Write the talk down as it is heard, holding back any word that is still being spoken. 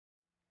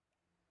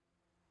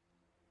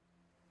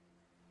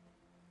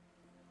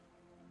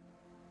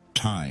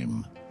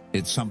Time.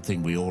 It's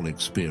something we all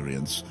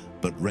experience,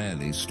 but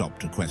rarely stop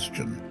to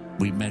question.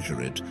 We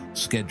measure it,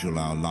 schedule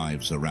our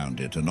lives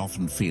around it, and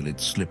often feel it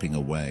slipping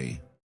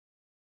away.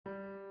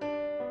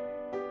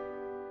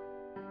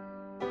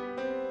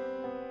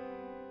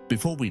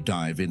 Before we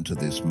dive into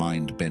this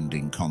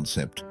mind-bending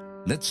concept,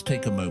 let's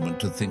take a moment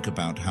to think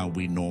about how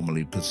we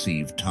normally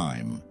perceive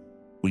time.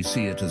 We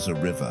see it as a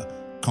river,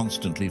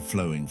 constantly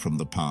flowing from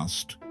the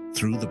past,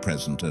 through the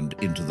present and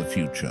into the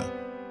future.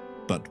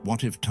 But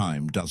what if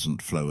time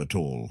doesn't flow at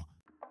all?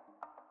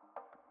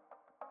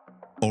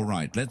 All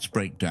right, let's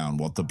break down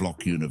what the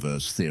block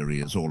universe theory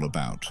is all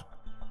about.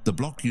 The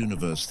block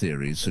universe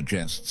theory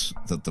suggests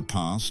that the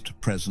past,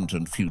 present,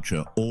 and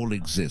future all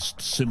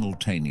exist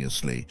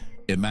simultaneously.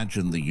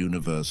 Imagine the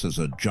universe as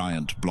a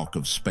giant block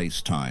of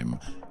space-time,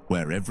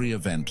 where every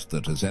event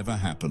that has ever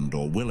happened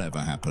or will ever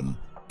happen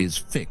is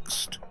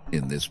fixed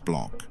in this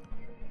block.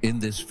 In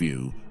this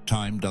view,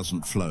 time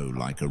doesn't flow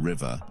like a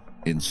river.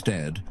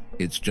 Instead,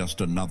 it's just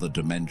another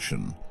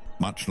dimension,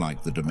 much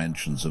like the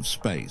dimensions of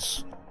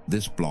space.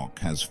 This block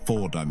has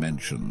 4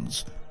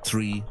 dimensions,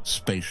 3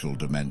 spatial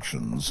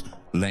dimensions,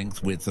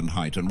 length, width, and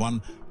height, and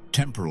 1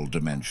 temporal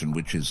dimension,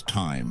 which is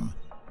time.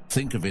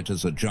 Think of it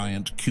as a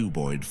giant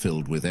cuboid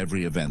filled with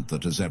every event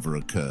that has ever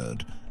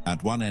occurred.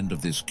 At one end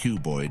of this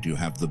cuboid, you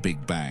have the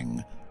Big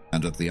Bang,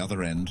 and at the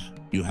other end,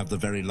 you have the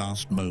very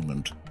last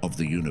moment of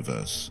the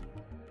universe.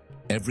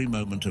 Every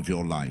moment of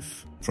your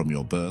life, from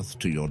your birth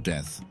to your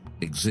death,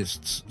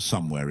 exists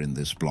somewhere in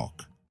this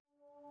block.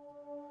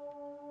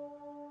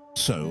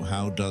 So,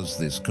 how does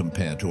this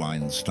compare to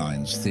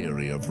Einstein's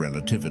theory of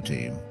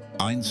relativity?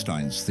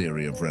 Einstein's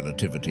theory of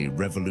relativity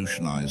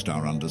revolutionized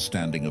our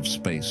understanding of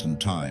space and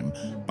time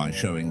by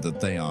showing that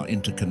they are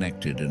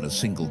interconnected in a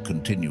single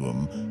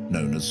continuum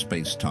known as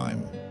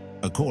spacetime.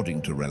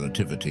 According to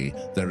relativity,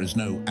 there is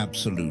no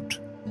absolute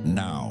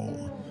now.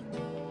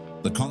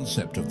 The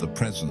concept of the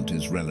present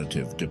is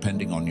relative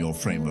depending on your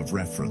frame of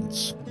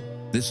reference.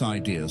 This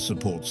idea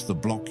supports the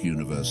block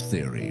universe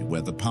theory,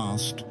 where the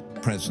past,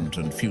 present,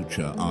 and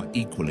future are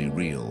equally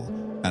real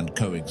and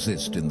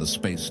coexist in the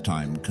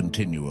space-time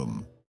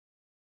continuum.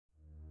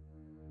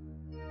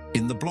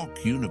 In the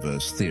block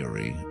universe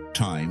theory,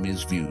 time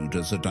is viewed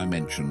as a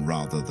dimension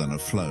rather than a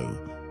flow.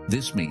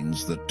 This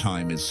means that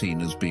time is seen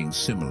as being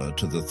similar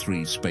to the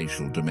 3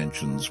 spatial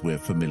dimensions we're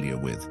familiar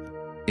with.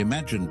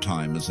 Imagine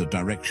time as a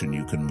direction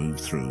you can move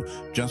through,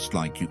 just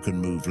like you can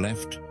move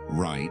left,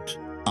 right,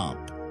 up,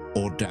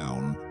 or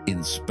down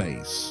in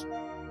space.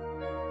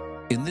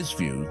 In this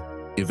view,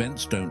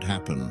 events don't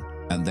happen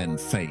and then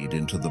fade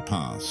into the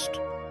past.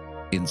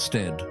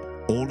 Instead,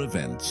 all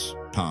events,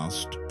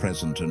 past,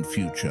 present, and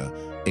future,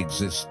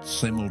 exist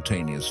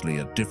simultaneously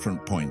at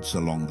different points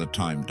along the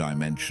time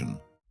dimension.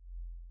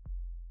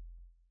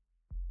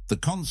 The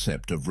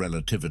concept of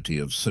relativity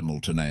of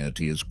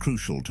simultaneity is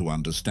crucial to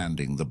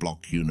understanding the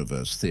block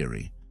universe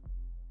theory.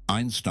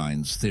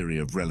 Einstein's theory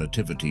of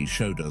relativity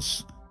showed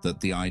us that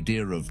the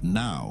idea of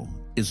now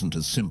isn't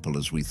as simple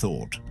as we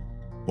thought.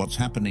 What's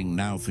happening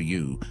now for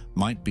you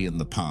might be in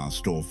the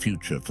past or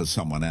future for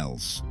someone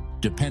else,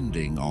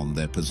 depending on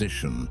their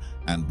position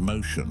and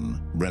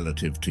motion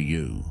relative to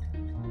you.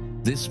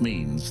 This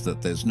means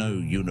that there's no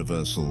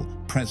universal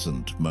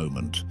present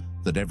moment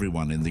that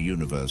everyone in the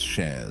universe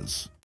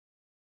shares.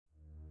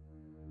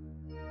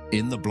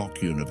 In the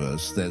block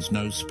universe, there's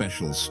no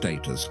special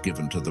status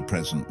given to the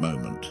present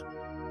moment.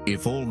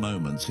 If all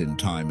moments in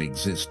time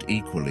exist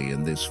equally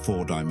in this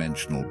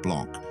 4-dimensional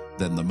block,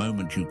 then the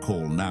moment you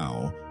call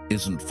now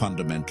isn't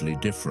fundamentally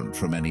different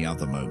from any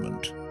other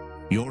moment.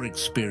 Your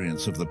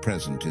experience of the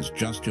present is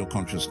just your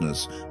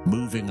consciousness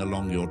moving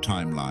along your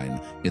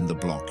timeline in the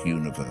block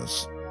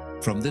universe.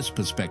 From this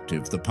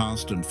perspective, the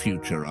past and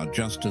future are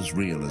just as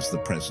real as the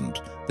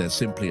present. They're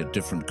simply at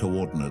different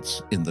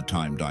coordinates in the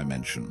time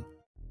dimension.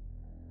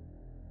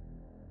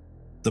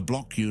 The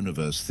block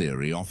universe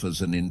theory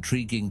offers an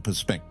intriguing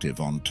perspective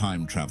on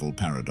time travel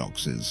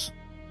paradoxes.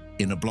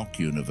 In a block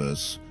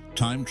universe,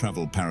 time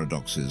travel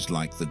paradoxes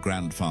like the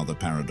grandfather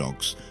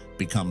paradox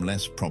become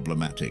less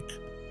problematic.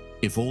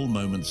 If all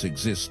moments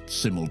exist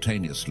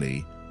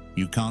simultaneously,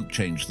 you can't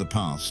change the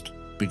past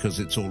because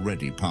it's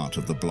already part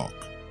of the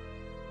block.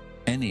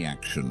 Any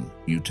action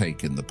you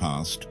take in the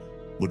past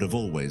would have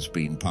always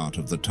been part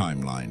of the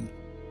timeline.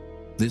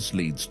 This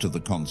leads to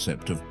the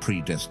concept of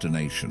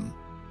predestination.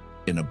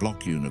 In a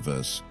block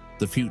universe,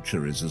 the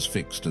future is as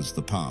fixed as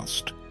the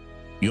past.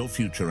 Your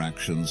future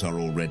actions are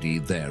already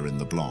there in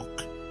the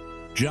block,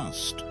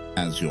 just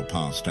as your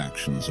past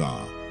actions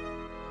are.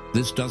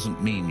 This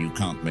doesn't mean you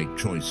can't make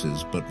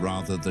choices, but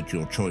rather that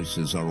your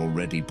choices are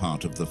already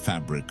part of the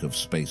fabric of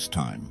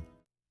space-time.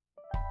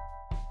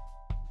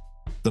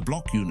 The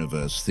block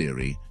universe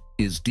theory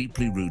is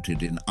deeply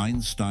rooted in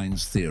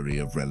Einstein's theory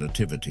of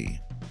relativity.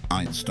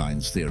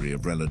 Einstein's theory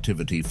of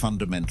relativity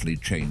fundamentally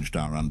changed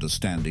our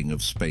understanding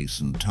of space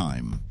and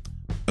time.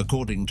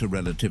 According to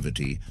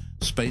relativity,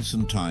 space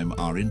and time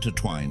are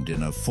intertwined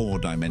in a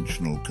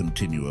 4-dimensional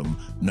continuum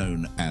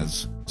known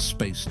as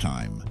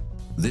spacetime.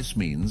 This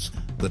means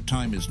that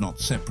time is not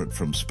separate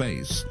from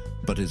space,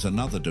 but is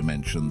another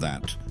dimension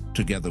that,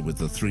 together with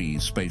the three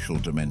spatial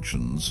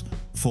dimensions,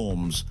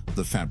 forms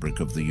the fabric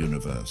of the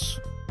universe.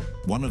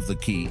 One of the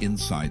key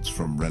insights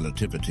from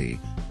relativity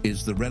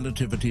is the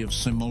relativity of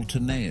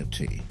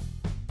simultaneity.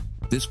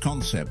 This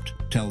concept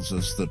tells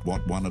us that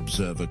what one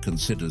observer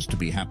considers to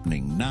be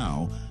happening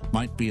now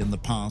might be in the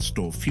past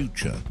or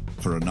future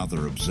for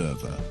another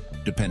observer,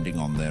 depending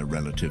on their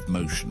relative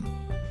motion.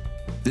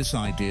 This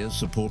idea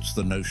supports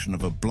the notion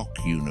of a block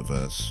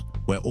universe,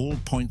 where all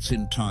points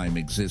in time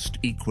exist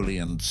equally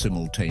and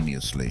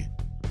simultaneously.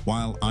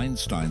 While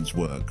Einstein's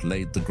work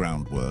laid the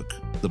groundwork,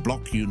 the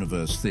block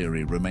universe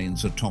theory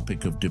remains a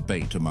topic of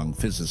debate among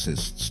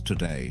physicists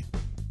today.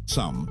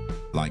 Some,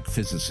 like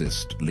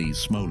physicist Lee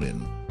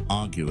Smolin,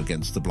 argue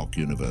against the block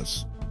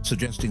universe,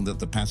 suggesting that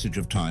the passage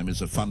of time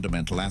is a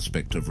fundamental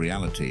aspect of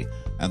reality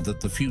and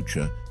that the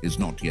future is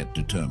not yet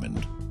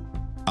determined.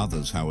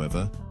 Others,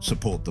 however,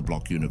 support the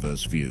block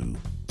universe view,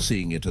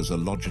 seeing it as a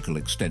logical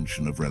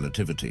extension of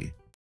relativity.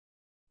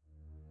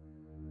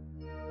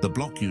 The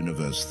block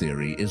universe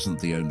theory isn't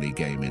the only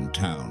game in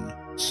town.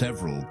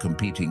 Several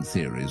competing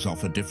theories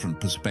offer different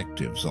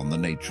perspectives on the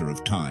nature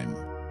of time.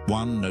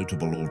 One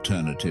notable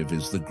alternative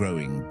is the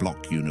growing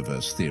block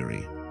universe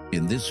theory.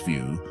 In this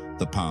view,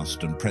 the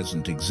past and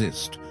present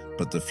exist,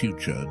 but the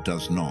future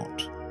does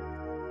not.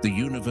 The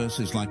universe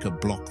is like a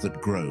block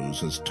that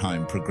grows as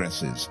time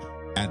progresses,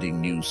 adding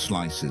new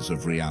slices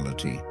of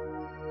reality.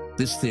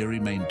 This theory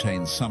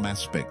maintains some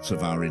aspects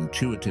of our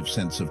intuitive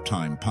sense of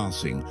time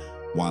passing,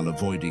 while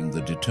avoiding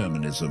the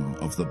determinism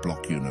of the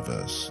block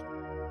universe.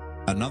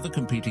 Another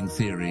competing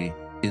theory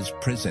is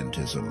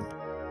presentism,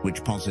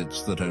 which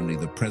posits that only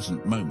the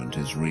present moment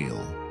is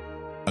real.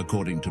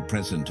 According to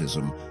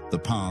presentism, the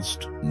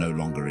past no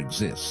longer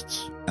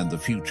exists, and the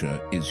future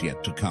is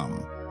yet to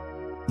come.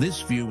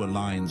 This view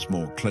aligns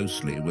more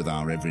closely with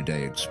our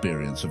everyday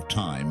experience of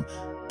time,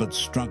 but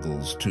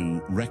struggles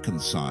to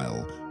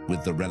reconcile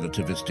with the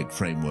relativistic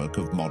framework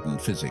of modern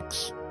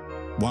physics.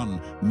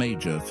 One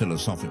major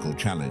philosophical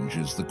challenge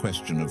is the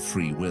question of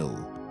free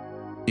will.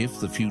 If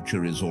the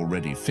future is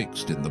already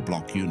fixed in the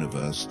block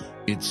universe,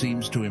 it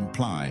seems to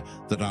imply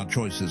that our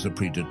choices are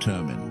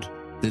predetermined.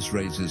 This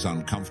raises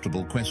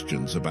uncomfortable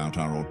questions about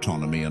our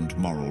autonomy and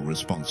moral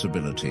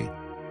responsibility.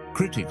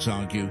 Critics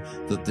argue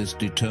that this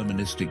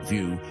deterministic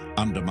view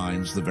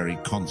undermines the very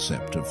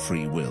concept of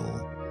free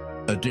will.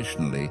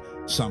 Additionally,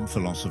 some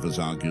philosophers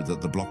argue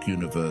that the block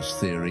universe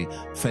theory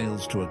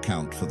fails to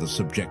account for the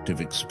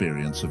subjective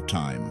experience of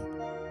time.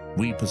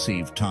 We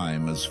perceive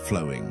time as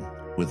flowing,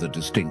 with a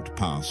distinct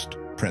past,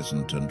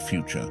 present, and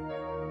future.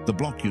 The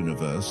block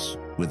universe,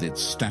 with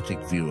its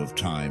static view of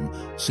time,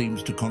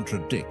 seems to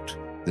contradict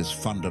this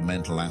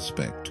fundamental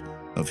aspect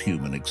of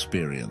human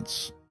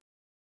experience.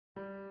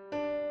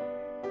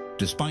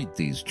 Despite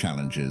these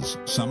challenges,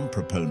 some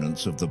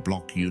proponents of the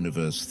block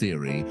universe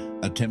theory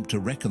attempt to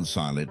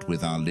reconcile it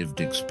with our lived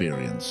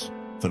experience.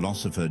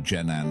 Philosopher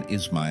Jenan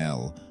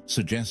Ismail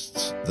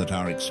suggests that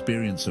our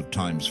experience of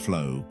time's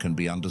flow can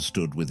be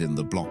understood within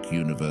the block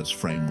universe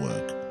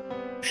framework.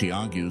 She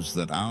argues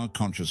that our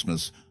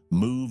consciousness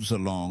moves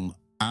along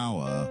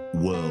our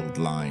world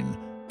line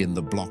in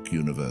the block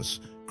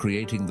universe,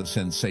 creating the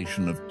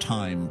sensation of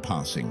time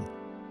passing.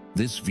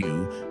 This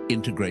view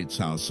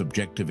integrates our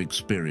subjective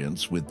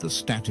experience with the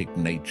static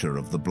nature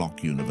of the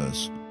block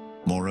universe.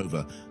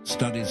 Moreover,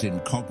 studies in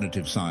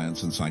cognitive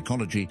science and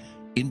psychology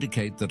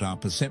indicate that our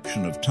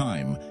perception of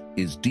time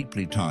is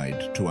deeply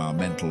tied to our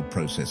mental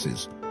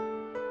processes.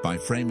 By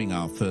framing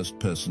our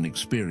first-person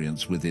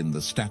experience within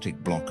the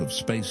static block of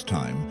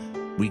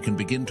space-time, we can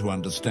begin to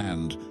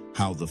understand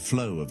how the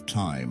flow of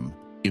time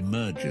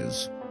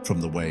emerges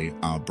from the way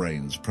our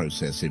brains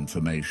process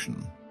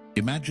information.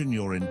 Imagine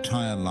your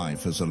entire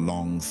life as a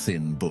long,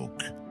 thin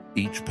book.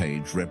 Each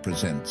page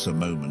represents a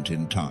moment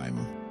in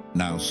time.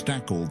 Now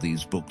stack all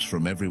these books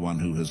from everyone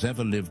who has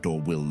ever lived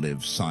or will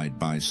live side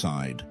by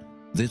side.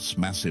 This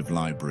massive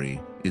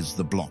library is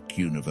the block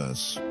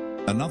universe.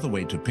 Another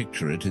way to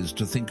picture it is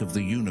to think of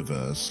the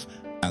universe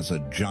as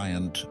a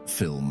giant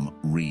film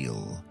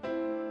reel.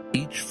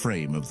 Each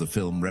frame of the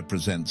film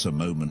represents a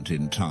moment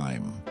in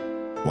time.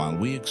 While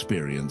we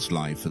experience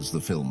life as the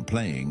film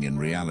playing, in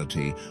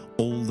reality,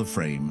 all the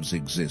frames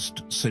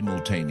exist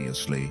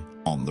simultaneously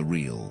on the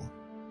reel.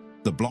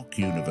 The block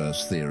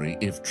universe theory,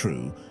 if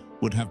true,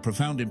 would have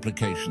profound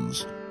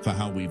implications for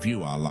how we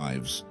view our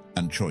lives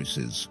and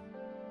choices.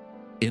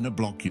 In a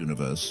block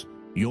universe,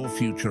 your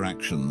future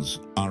actions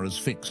are as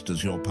fixed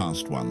as your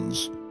past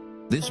ones.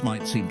 This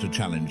might seem to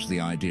challenge the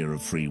idea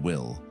of free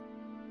will.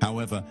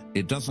 However,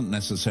 it doesn't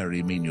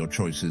necessarily mean your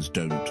choices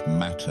don't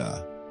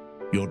matter.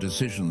 Your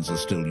decisions are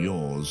still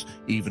yours,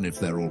 even if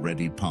they're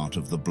already part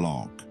of the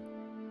block.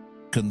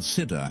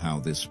 Consider how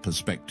this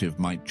perspective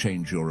might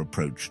change your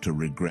approach to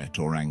regret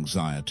or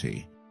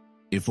anxiety.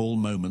 If all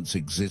moments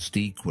exist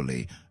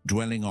equally,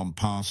 dwelling on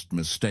past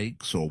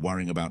mistakes or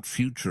worrying about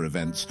future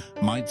events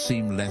might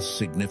seem less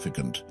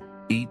significant.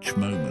 Each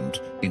moment,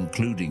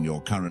 including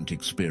your current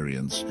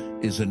experience,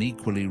 is an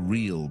equally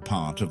real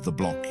part of the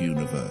block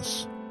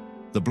universe.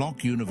 The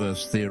block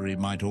universe theory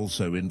might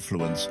also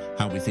influence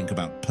how we think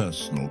about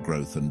personal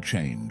growth and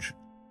change.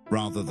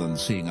 Rather than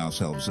seeing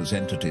ourselves as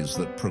entities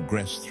that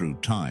progress through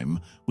time,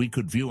 we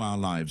could view our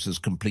lives as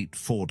complete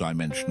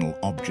four-dimensional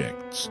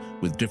objects,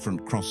 with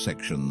different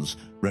cross-sections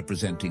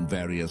representing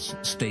various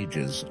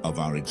stages of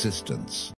our existence.